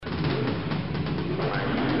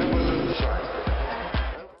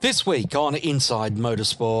This week on Inside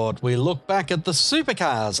Motorsport, we look back at the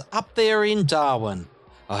supercars up there in Darwin.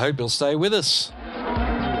 I hope you'll stay with us.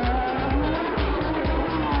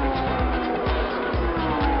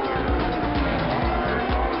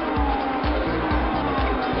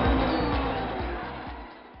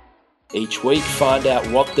 Each week, find out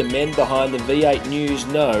what the men behind the V8 News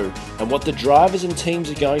know and what the drivers and teams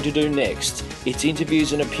are going to do next. It's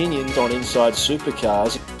interviews and opinions on Inside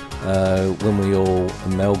Supercars. When we all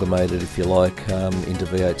amalgamated, if you like, into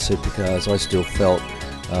V8 Supercars, I still felt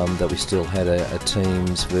that we still had a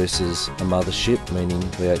teams versus a mothership, meaning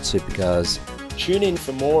V8 Supercars. Tune in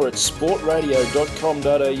for more at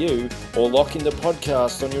sportradio.com.au or lock in the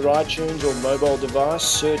podcast on your iTunes or mobile device.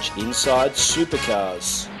 Search Inside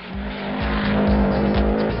Supercars.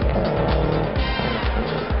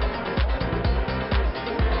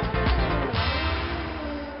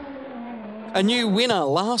 A new winner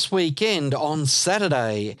last weekend on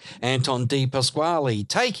Saturday, Anton De Pasquale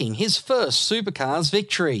taking his first Supercars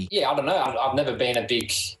victory. Yeah, I don't know. I've never been a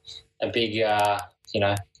big,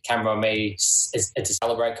 camera on me, it's a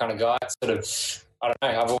celebrate kind of guy. Sort of, I don't know.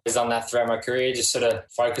 I've always done that throughout my career, just sort of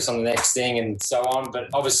focus on the next thing and so on. But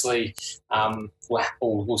obviously,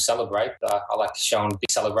 we'll celebrate. I like showing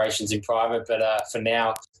big celebrations in private, but for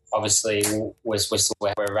now, obviously, we're still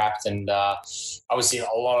where we're wrapped, and obviously a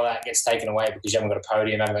lot of that gets taken away because you haven't got a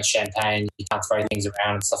podium, haven't got champagne, you can't throw things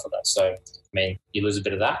around and stuff like that. So, I mean, you lose a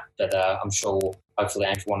bit of that, but I'm sure we'll hopefully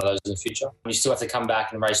aim for one of those in the future. You still have to come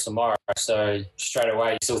back and race tomorrow, so straight away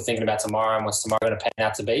you're still thinking about tomorrow and what's tomorrow going to pan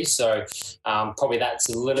out to be. So probably that's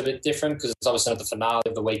a little bit different because it's obviously not the finale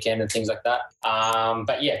of the weekend and things like that.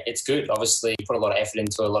 But yeah, it's good. Obviously, put a lot of effort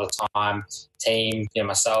into it, a lot of time, team,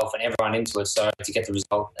 myself and everyone into it. So to get the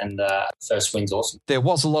result and first win's awesome. There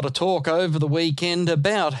was a lot of talk over the weekend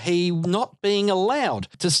about he not being allowed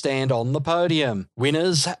to stand on the podium.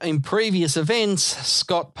 Winners in previous events,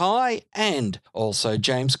 Scott Pye and also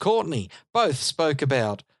James Courtney, both spoke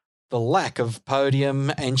about the lack of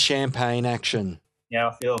podium and champagne action. Yeah,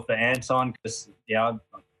 I feel for Anton because,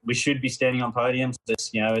 we should be standing on podiums.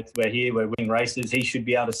 We're here, we're winning races. He should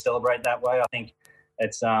be able to celebrate that way. I think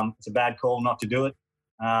it's a bad call not to do it.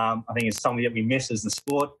 I think it's something that we miss as the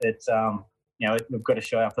sport. It's, we've got to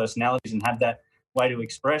show our personalities and have that way to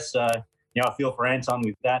express. I feel for Anton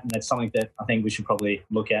with that, and that's something that I think we should probably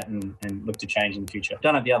look at and look to change in the future.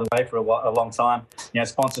 Done it the other way for a long time.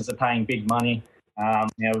 Sponsors are paying big money.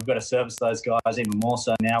 We've got to service those guys even more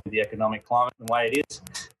so now with the economic climate and the way it is.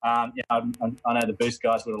 I know the Boost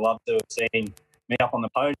guys would have loved to have seen me up on the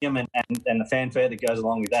podium and the fanfare that goes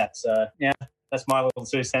along with that. So, that's my little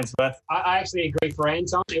 2 cents worth. I actually agree for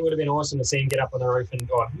Anton. It would have been awesome to see him get up on the roof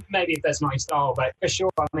or maybe if that's not his style, but for sure,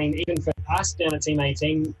 I mean, even for us down at Team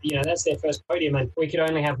 18, that's their first podium and we could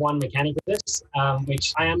only have one mechanic with us,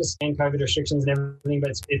 which I understand COVID restrictions and everything,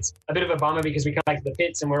 but it's a bit of a bummer because we come back to the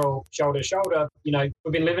pits and we're all shoulder to shoulder. We've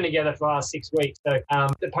been living together for the last 6 weeks. So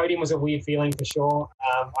the podium was a weird feeling for sure.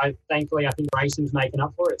 Thankfully, I think racing's making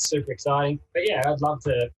up for it. It's super exciting. But yeah, I'd love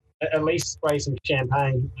to at least spray some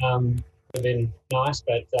champagne. Would have been nice,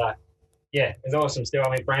 but it's awesome still.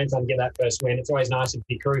 I mean, for Anton to get that first win, it's always nice if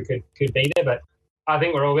the crew could be there, but I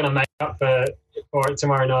think we're all going to make up for it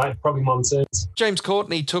tomorrow night, probably monsoons. James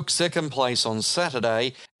Courtney took second place on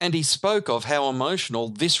Saturday, and he spoke of how emotional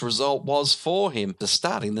this result was for him, to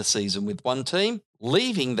starting the season with one team,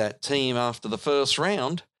 leaving that team after the first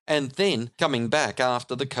round, and then coming back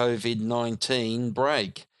after the COVID-19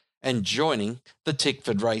 break and joining the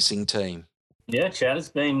Tickford Racing team. Yeah, Chad, it's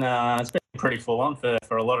been pretty full on for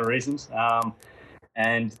a lot of reasons. I'm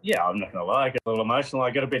not going to lie, I got a little emotional.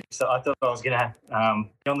 I got a bit excited. I thought I was going to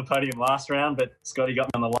be on the podium last round, but Scotty got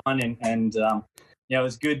me on the line and it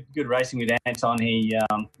was good racing with Anton. He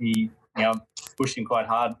pushed him quite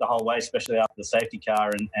hard the whole way, especially after the safety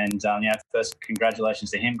car. And first,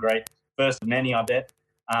 congratulations to him. Great. First of many, I bet.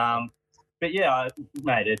 But yeah,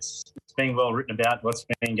 mate, it's been well written about what's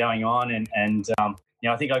been going on and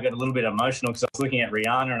I think I got a little bit emotional because I was looking at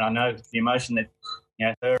Rihanna and I know the emotion that,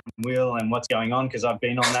 her and Will and what's going on because I've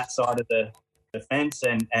been on that side of the fence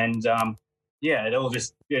and it all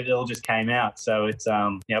just came out. So it's,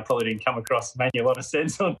 probably didn't come across making a lot of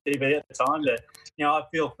sense on TV at the time, but, I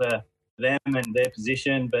feel for them and their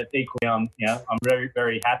position, but equally I'm very,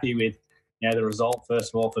 very happy with, the result,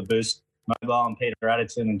 first of all, for Boost Mobile and Peter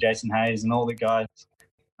Addison and Jason Hayes and all the guys,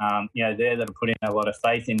 there that have put in a lot of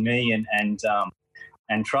faith in me and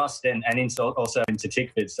trust and also into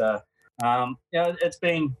Tickford. So, it's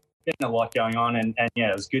been a lot going on and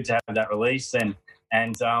it was good to have that release and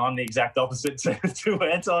I'm the exact opposite to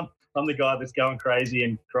Anton. I'm the guy that's going crazy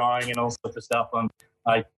and crying and all sorts of stuff. I'm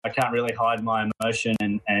I can't really hide my emotion,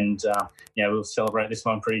 and we'll celebrate this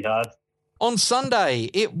one pretty hard. On Sunday,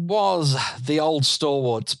 it was the old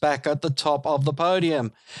stalwarts back at the top of the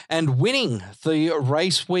podium, and winning the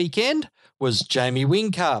race weekend was Jamie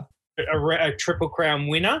Whincup. A Triple Crown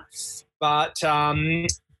winner, but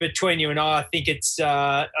between you and I think it's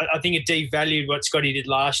I think it devalued what Scotty did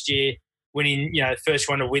last year, winning the first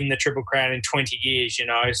one to win the Triple Crown in 20 years.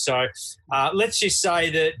 So let's just say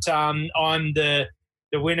that I'm the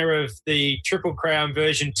winner of the Triple Crown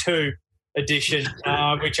version 2 edition,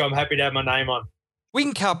 which I'm happy to have my name on.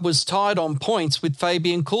 Whincup was tied on points with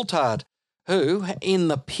Fabian Coulthard, who, in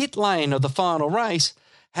the pit lane of the final race,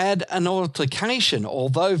 had an altercation,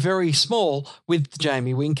 although very small, with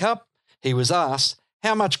Jamie Whincup. He was asked,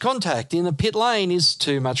 how much contact in the pit lane is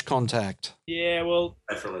too much contact? Yeah, well,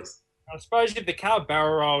 I suppose if the car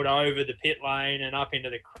barrel rolled over the pit lane and up into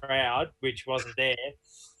the crowd, which wasn't there,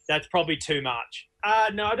 that's probably too much.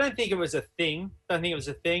 No, I don't think it was a thing.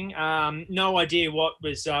 No idea what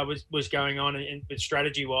was going on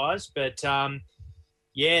strategy-wise, but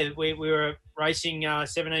we were racing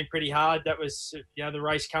 17 pretty hard. That was the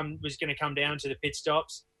race was going to come down to the pit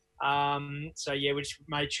stops. We just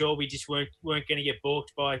made sure we just weren't going to get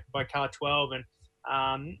balked by car 12, and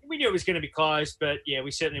we knew it was going to be close, but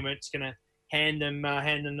we certainly weren't just going to hand them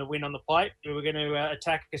the win on the plate. We were going to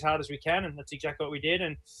attack as hard as we can, and that's exactly what we did,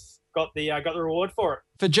 and got the reward for it.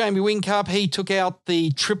 For Jamie Whincup, he took out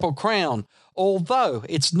the Triple Crown, although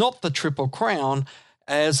it's not the Triple Crown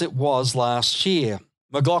as it was last year.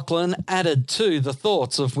 McLaughlin added to the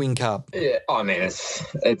thoughts of Whincup. Yeah, I mean,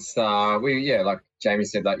 it's like Jamie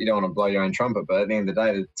said, that you don't want to blow your own trumpet, but at the end of the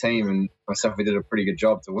day, the team and myself, we did a pretty good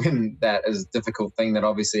job to win that as a difficult thing that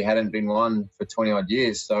obviously hadn't been won for 20 odd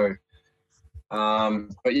years. So, look,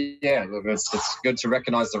 it's good to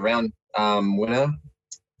recognise the round winner.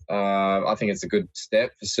 I think it's a good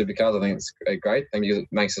step for Supercars. I think it's a great thing because it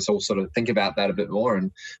makes us all sort of think about that a bit more,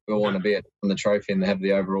 and we all want to be on the trophy and have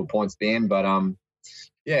the overall points at the end. But I'm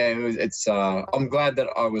glad that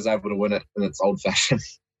I was able to win it in its old fashion.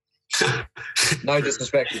 No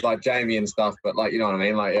disrespect to like Jamie and stuff, but you know what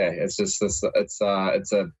I mean. It's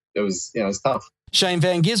tough. Shane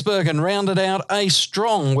Van Gisbergen rounded out a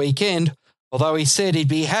strong weekend, although he said he'd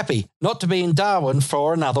be happy not to be in Darwin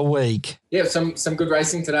for another week. Yeah, some good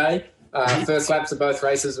racing today. First laps of both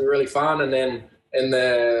races were really fun, and then in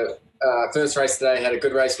the first race today, had a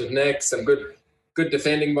good race with Nick, some good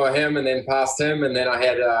defending by him, and then past him, and then I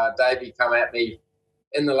had Davey come at me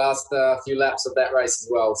in the last few laps of that race as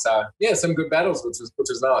well. So, yeah, some good battles, which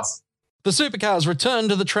was nice. The Supercars return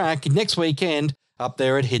to the track next weekend up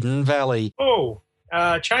there at Hidden Valley.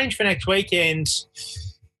 Change for next weekend.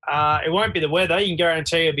 It won't be the weather. You can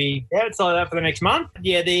guarantee it'll be it's like that for the next month.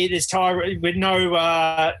 Yeah, there's tyre with no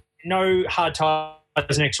hard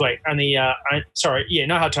tyres next week. No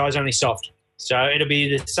hard tyres, only soft. So it'll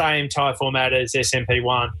be the same tyre format as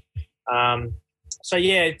SMP1.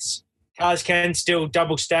 Cars can still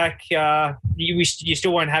double stack. You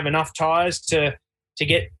still won't have enough tyres to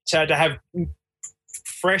have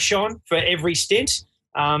fresh on for every stint.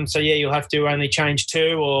 You'll have to only change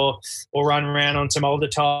 2 or run around on some older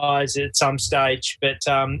tyres at some stage. But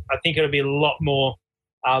I think it'll be a lot more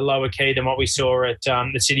lower key than what we saw at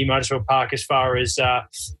the City Motorsport Park as far as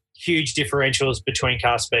huge differentials between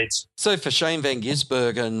car speeds. So for Shane Van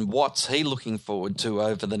Gisbergen, what's he looking forward to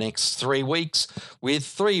over the next 3 weeks with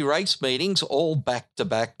 3 race meetings all back to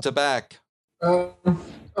back to back? I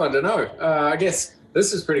don't know. I guess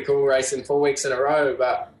this is pretty cool racing 4 weeks in a row,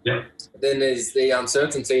 but then there's the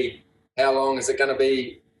uncertainty. How long is it going to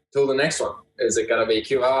be till the next one? Is it going to be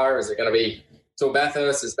QR? Is it going to be till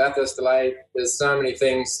Bathurst? Is Bathurst delayed? There's so many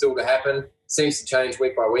things still to happen. Seems to change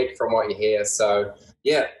week by week from what you hear. So,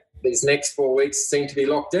 these next 4 weeks seem to be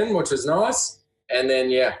locked in, which is nice. And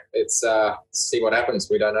then, it's see what happens.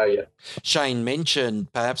 We don't know yet. Shane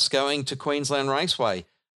mentioned perhaps going to Queensland Raceway.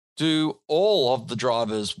 Do all of the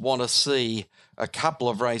drivers want to see a couple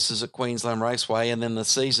of races at Queensland Raceway and then the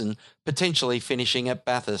season potentially finishing at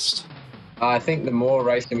Bathurst? I think the more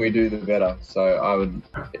racing we do, the better. So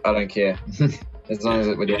I don't care as long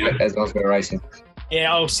as we're racing.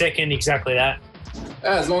 Yeah, I'll second exactly that.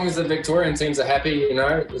 As long as the Victorian teams are happy,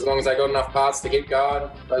 as long as they got enough parts to keep going,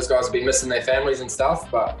 those guys will be missing their families and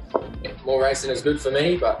stuff. But more racing is good for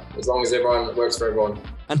me, but as long as everyone works for everyone.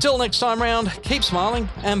 Until next time round, keep smiling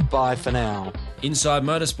and bye for now. Inside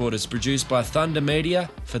Motorsport is produced by Thunder Media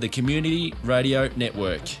for the Community Radio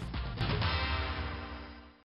Network.